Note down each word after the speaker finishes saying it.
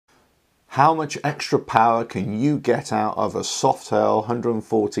How much extra power can you get out of a Softail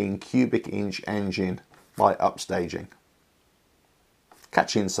 114 cubic inch engine by upstaging?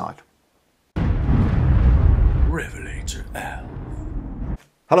 Catch you inside. RevelatorAlf.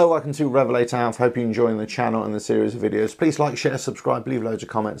 Hello, welcome to RevelatorAlf. Hope you're enjoying the channel and the series of videos. Please like, share, subscribe, leave loads of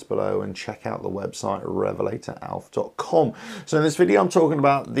comments below and check out the website RevelatorAlf.com. So in this video I'm talking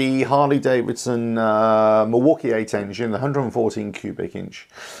about the Harley Davidson Milwaukee 8 engine, the 114 cubic inch.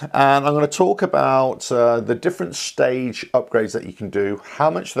 And I'm going to talk about the different stage upgrades that you can do, how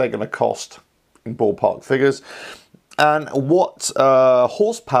much they're going to cost in ballpark figures, and what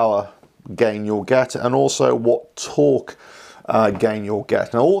horsepower gain you'll get, and also what torque gain you'll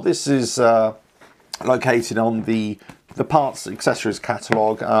get. Now all this is located on the parts accessories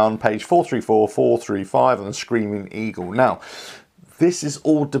catalogue on page 434, 435 on the Screaming Eagle. Now this is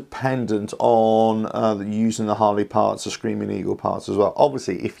all dependent on using the Harley parts, the Screaming Eagle parts as well.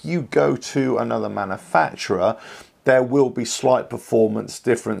 Obviously if you go to another manufacturer, there will be slight performance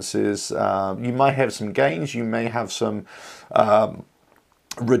differences. You might have some gains, you may have some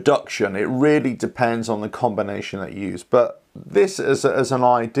reduction. It really depends on the combination that you use, but this as an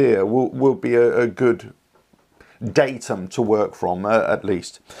idea will be a good datum to work from at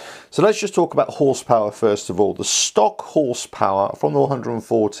least. So let's just talk about horsepower first of all. The stock horsepower from the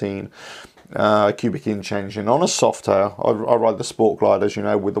 114 cubic inch engine on a Softail. I ride the Sport Glide, as you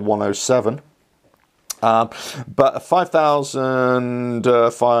know, with the 107. But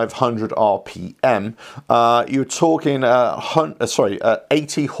 5,500 RPM, you're talking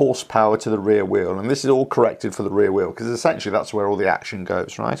 80 horsepower to the rear wheel, and this is all corrected for the rear wheel because essentially that's where all the action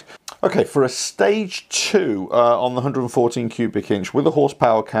goes, right? Okay, for a stage 2 on the 114 cubic inch with the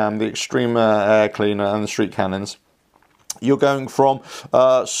horsepower cam, the extreme air cleaner and the street cannons, you're going from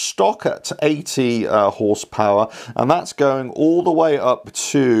stock at 80 horsepower, and that's going all the way up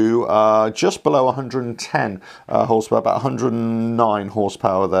to just below 110 horsepower, about 109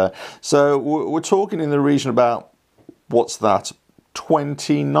 horsepower there. So we're talking in the region about, what's that,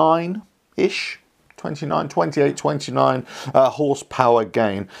 29-ish? 29, 28, 29 horsepower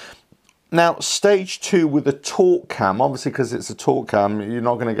gain. Now, stage 2 with the torque cam, obviously because it's a torque cam, you're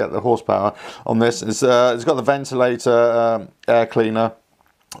not going to get the horsepower on this. It's got the ventilator, air cleaner,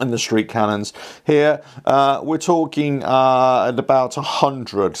 and the street cannons. Here, we're talking at about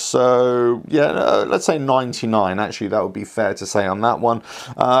 100. So, yeah, let's say 99. Actually, that would be fair to say on that one.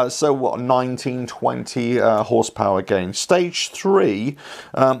 So, what, 19, 20 horsepower gain. Stage 3,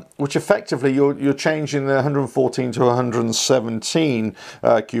 which effectively you're changing the 114 to 117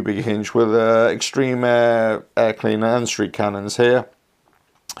 cubic inch with extreme air cleaner and street cannons here.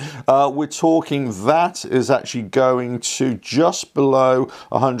 We're talking that is actually going to just below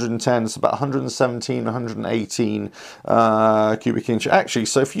 110. It's about 117, 118 cubic inch. Actually,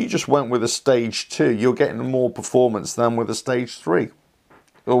 so if you just went with a stage 2, you're getting more performance than with a stage 3.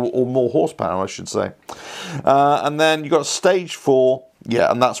 Or more horsepower, I should say. And then you've got stage 4. Yeah,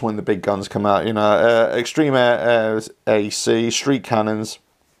 and that's when the big guns come out. You know, extreme air AC, street cannons.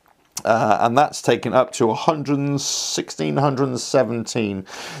 And that's taken up to 116, 117.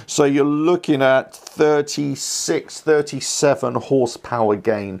 So you're looking at 36, 37 horsepower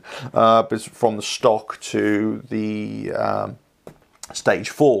gain from the stock to the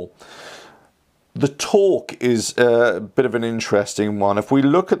stage 4. The torque is a bit of an interesting one. If we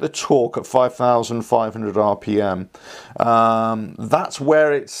look at the torque at 5,500 RPM, that's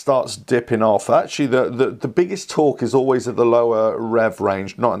where it starts dipping off. Actually, the biggest torque is always at the lower rev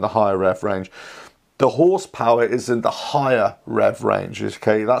range, not in the higher rev range. The horsepower is in the higher rev range,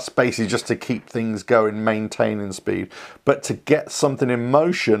 okay? That's basically just to keep things going, maintaining speed. But to get something in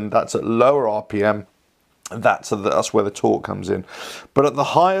motion that's at lower RPM, that's where the torque comes in. But at the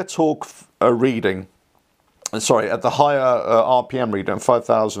higher torque reading, sorry, at the higher RPM reading,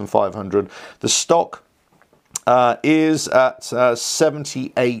 5,500, the stock is at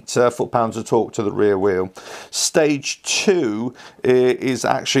 78 foot-pounds of torque to the rear wheel. Stage 2 is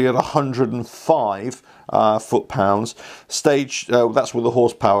actually at 105 foot-pounds. Stage, that's with the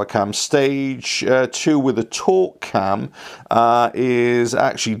horsepower cam. Stage 2 with the torque cam is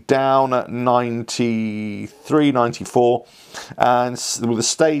actually down at 93, 94. And with the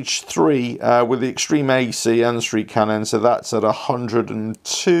stage 3 with the extreme AC and the street cannon, so that's at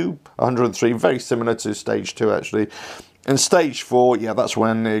 102, 103, very similar to stage 2 actually. In stage 4, yeah, that's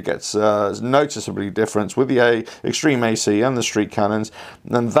when it gets noticeably different with the extreme AC and the street cannons,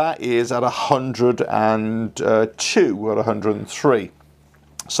 and that is at 102 at 103.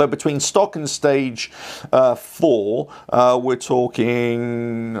 So between stock and stage 4, we're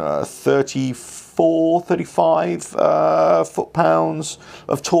talking 34, 35 foot-pounds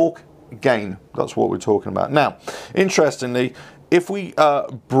of torque gain. That's what we're talking about. Now, interestingly, if we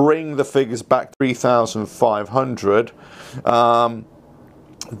bring the figures back 3,500,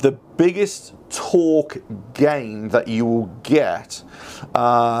 the biggest torque gain that you will get,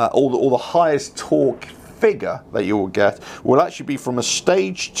 or the highest torque figure that you will get, will actually be from a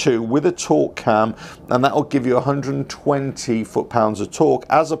stage 2 with a torque cam, and that will give you 120 foot-pounds of torque,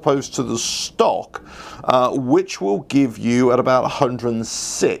 as opposed to the stock, which will give you at about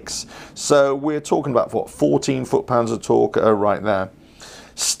 106. So we're talking about what, 14 foot-pounds of torque right there.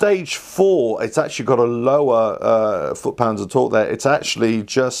 Stage 4, it's actually got a lower foot-pounds of torque there. It's actually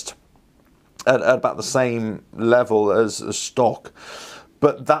just at about the same level as stock.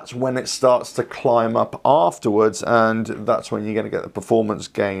 But that's when it starts to climb up afterwards, and that's when you're going to get the performance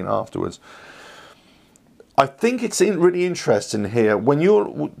gain afterwards. I think it's really interesting here when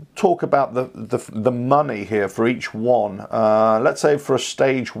you talk about the money here for each one. Let's say for a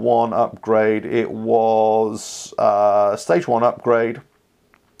stage 1 upgrade, it was stage 1 upgrade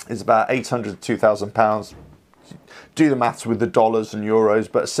is about 800 to 2,000 pounds. Do the maths with the dollars and euros,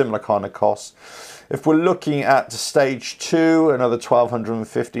 but a similar kind of cost. If we're looking at stage 2, another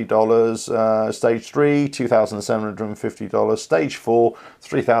 $1,250. Stage 3, $2,750. Stage 4,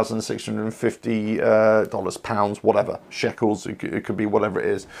 $3,650, pounds, whatever, shekels. It could be whatever it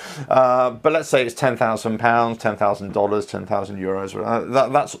is. But let's say it's £10,000, $10,000, 10,000 euros.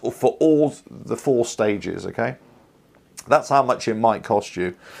 That's for all the 4 stages. Okay, that's how much it might cost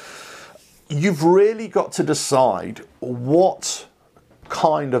you. You've really got to decide what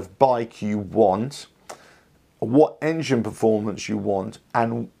kind of bike you want, what engine performance you want,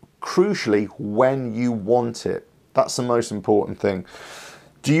 and crucially, when you want it. That's the most important thing.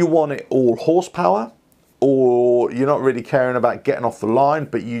 Do you want it all horsepower, or you're not really caring about getting off the line,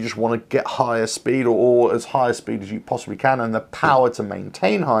 but you just want to get higher speed, or as high a speed as you possibly can, and the power to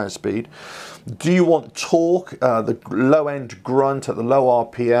maintain higher speed? Do you want torque, the low-end grunt at the low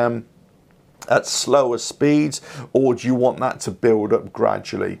RPM, at slower speeds, or do you want that to build up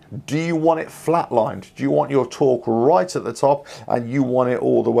gradually? Do you want it flatlined? Do you want your torque right at the top and you want it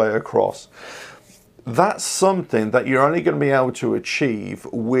all the way across? That's something that you're only going to be able to achieve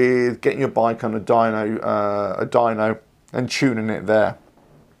with getting your bike on a dyno and tuning it there.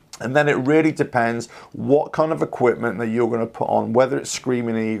 And then it really depends what kind of equipment that you're going to put on, whether it's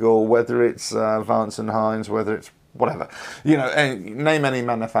Screaming Eagle, whether it's Vance and Hines, whether it's whatever, you know, name any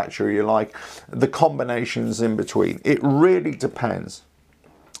manufacturer you like, the combinations in between. It really depends.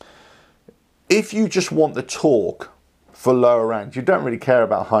 If you just want the torque for lower end, you don't really care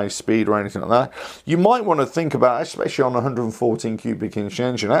about high speed or anything like that, you might want to think about, especially on a 114 cubic inch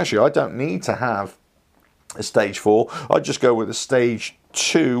engine, actually I don't need to have a stage 4. I just go with a stage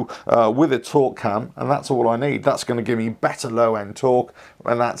 2 with a torque cam, and that's all I need. That's going to give me better low end torque,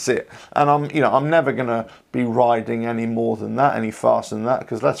 and that's it. And I'm never going to be riding any more than that, any faster than that,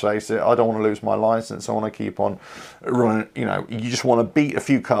 because let's face it, I don't want to lose my license. I want to keep on running. You know, you just want to beat a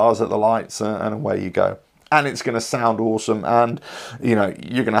few cars at the lights, and away you go. And it's going to sound awesome, and you know,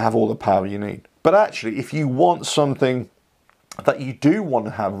 you're going to have all the power you need. But actually, if you want something that you do want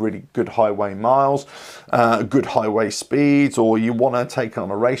to have really good highway miles, good highway speeds, or you want to take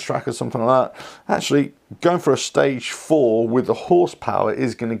on a racetrack or something like that, actually going for a stage 4 with the horsepower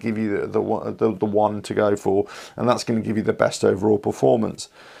is going to give you the one to go for, and that's going to give you the best overall performance.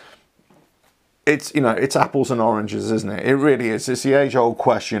 It's, you know, it's apples and oranges, isn't it? It really is. It's the age-old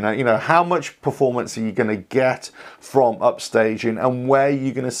question. You know, how much performance are you going to get from upstaging, and where are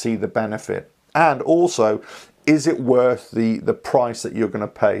you going to see the benefit? And also, is it worth the price that you're going to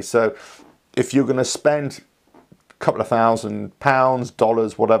pay? So if you're going to spend a couple of £1,000,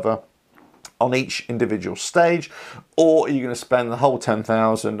 dollars, whatever, on each individual stage, or are you going to spend the whole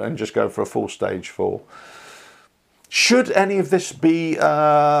 10,000 and just go for a full stage 4? Should any of this be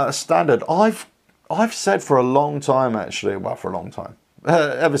standard? I've said for a long time, actually, well, for a long time,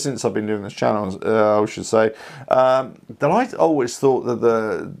 ever since I've been doing this channel, I should say, that I always thought that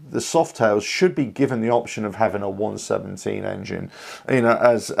the Softails should be given the option of having a 117 engine. You know,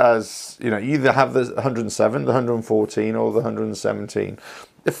 as you know, you either have the 107, the 114, or the 117.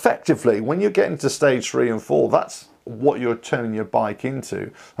 Effectively, when you're getting to stage 3 and 4, that's what you're turning your bike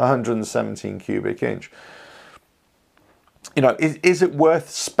into, 117 cubic inch. You know, is it worth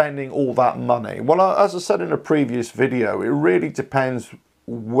spending all that money? Well, as I said in a previous video, it really depends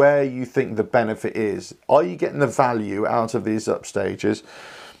where you think the benefit is. Are you getting the value out of these upstages?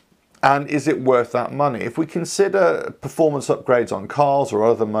 And is it worth that money? If we consider performance upgrades on cars or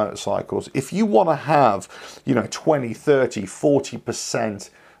other motorcycles, if you want to have, you know, 20, 30, 40%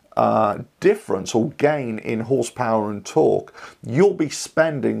 difference or gain in horsepower and torque, you'll be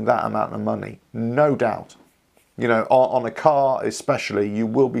spending that amount of money, no doubt. You know, on a car especially, you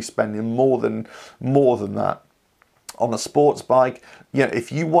will be spending more than that. On a sports bike, you know,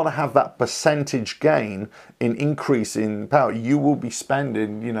 if you want to have that percentage gain in increase in power, you will be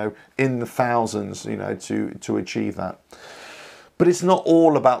spending, you know, in the thousands, you know, to achieve that. But it's not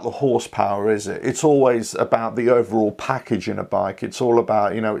all about the horsepower, is it? It's always about the overall package in a bike. It's all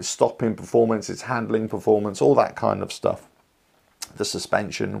about, you know, its stopping performance, its handling performance, all that kind of stuff. The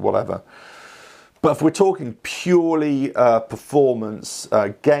suspension, whatever. But if we're talking purely performance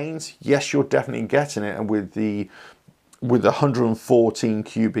gains, yes, you're definitely getting it, and with the 114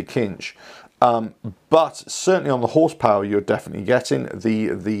 cubic inch. But certainly on the horsepower, you're definitely getting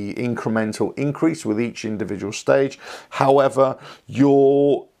the incremental increase with each individual stage. However,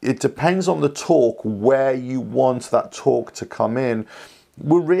 it depends on the torque, where you want that torque to come in,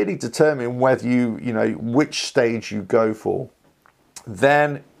 will really determine whether you know, which stage you go for.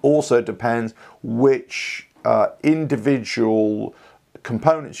 Then also depends which individual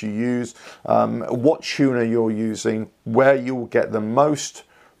components you use, what tuner you're using, where you will get the most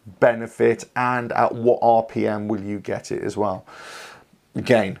benefit, and at what RPM will you get it as well.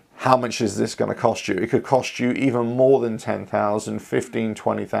 Again, how much is this going to cost you? It could cost you even more than 10,000, 15,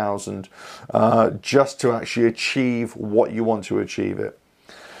 20,000 just to actually achieve what you want to achieve it.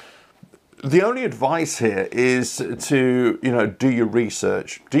 The only advice here is to, you know, do your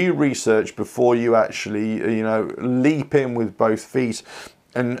research. Do your research before you actually, you know, leap in with both feet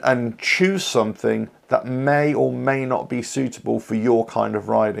and choose something that may or may not be suitable for your kind of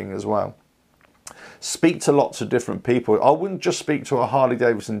riding as well. Speak to lots of different people. I wouldn't just speak to a Harley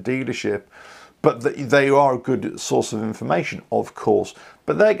Davidson dealership, but they are a good source of information, of course.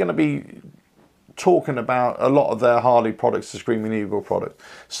 But they're going to be talking about a lot of their Harley products, the Screaming Eagle product.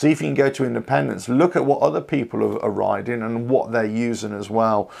 See if you can go to independents, look at what other people are riding and what they're using as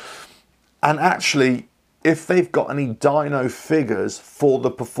well. And actually, if they've got any dyno figures for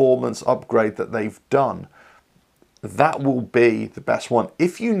the performance upgrade that they've done, that will be the best one.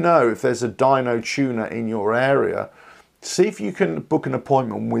 If you know if there's a dyno tuner in your area, see if you can book an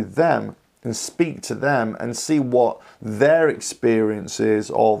appointment with them and speak to them and see what their experience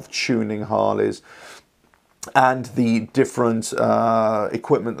is of tuning Harleys and the different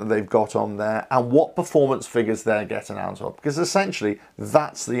equipment that they've got on there and what performance figures they're getting out of. Because essentially,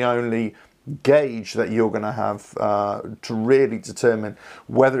 that's the only gauge that you're going to have to really determine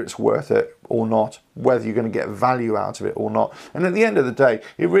whether it's worth it or not, whether you're going to get value out of it or not. And at the end of the day,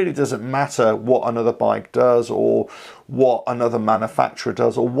 it really doesn't matter what another bike does or what another manufacturer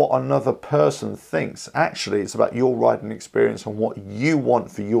does or what another person thinks. Actually, it's about your riding experience and what you want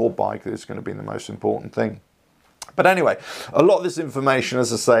for your bike that's going to be the most important thing. But anyway, a lot of this information,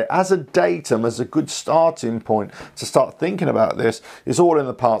 as I say, as a datum, as a good starting point to start thinking about this, is all in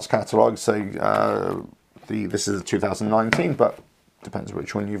the parts catalogue. So this is 2019, but depends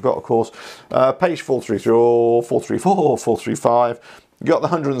which one you've got, of course. Page 433 or 434 or 435. You've got the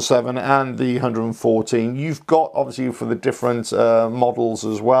 107 and the 114. You've got, obviously, for the different models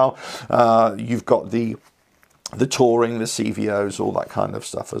as well, you've got the Touring, the CVOs, all that kind of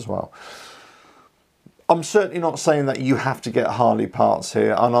stuff as well. I'm certainly not saying that you have to get Harley parts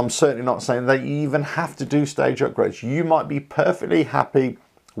here, and I'm certainly not saying that you even have to do stage upgrades. You might be perfectly happy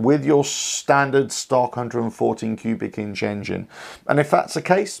with your standard stock 114 cubic inch engine, and if that's the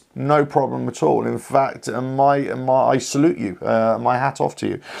case, no problem at all. In fact, I salute you, my hat off to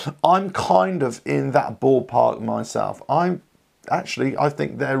you. I'm kind of in that ballpark myself. I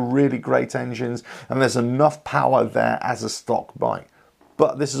think they're really great engines, and there's enough power there as a stock bike.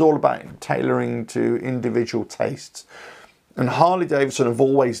 But this is all about tailoring to individual tastes. And Harley Davidson have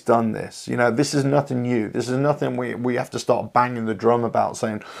always done this. You know, this is nothing new. This is nothing we have to start banging the drum about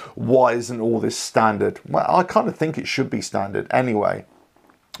saying, why isn't all this standard? Well, I kind of think it should be standard anyway.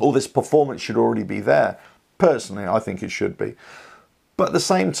 All this performance should already be there. Personally, I think it should be. But at the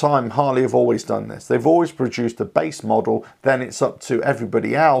same time, Harley have always done this. They've always produced a base model, then it's up to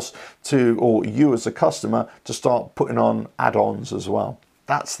everybody else to, or you as a customer, to start putting on add-ons as well.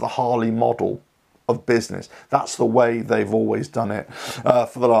 That's the Harley model of business. That's the way they've always done it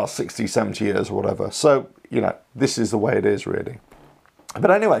for the last 60, 70 years or whatever. So, you know, this is the way it is really.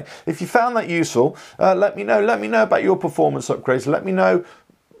 But anyway, if you found that useful, let me know. Let me know about your performance upgrades. Let me know,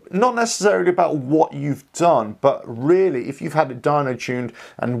 not necessarily about what you've done, but really if you've had it dyno tuned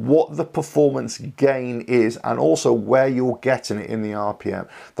and what the performance gain is, and also where you're getting it in the RPM.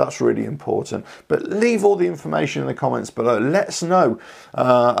 That's really important. But leave all the information in the comments below. Let us know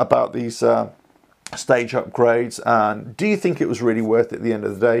about these stage upgrades, and do you think it was really worth it at the end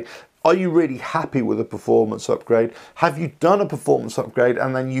of the day? Are you really happy with a performance upgrade? Have you done a performance upgrade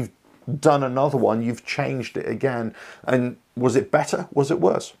and then you've done another one, you've changed it again, and was it better? Was it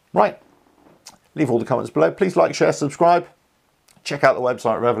worse? Right, leave all the comments below. Please like, share, subscribe. Check out the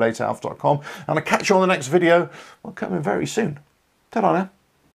website RevelatorAlf.com, and I'll catch you on the next video. We're coming very soon. Ta-da now.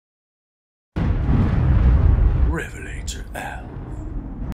 RevelatorAlf.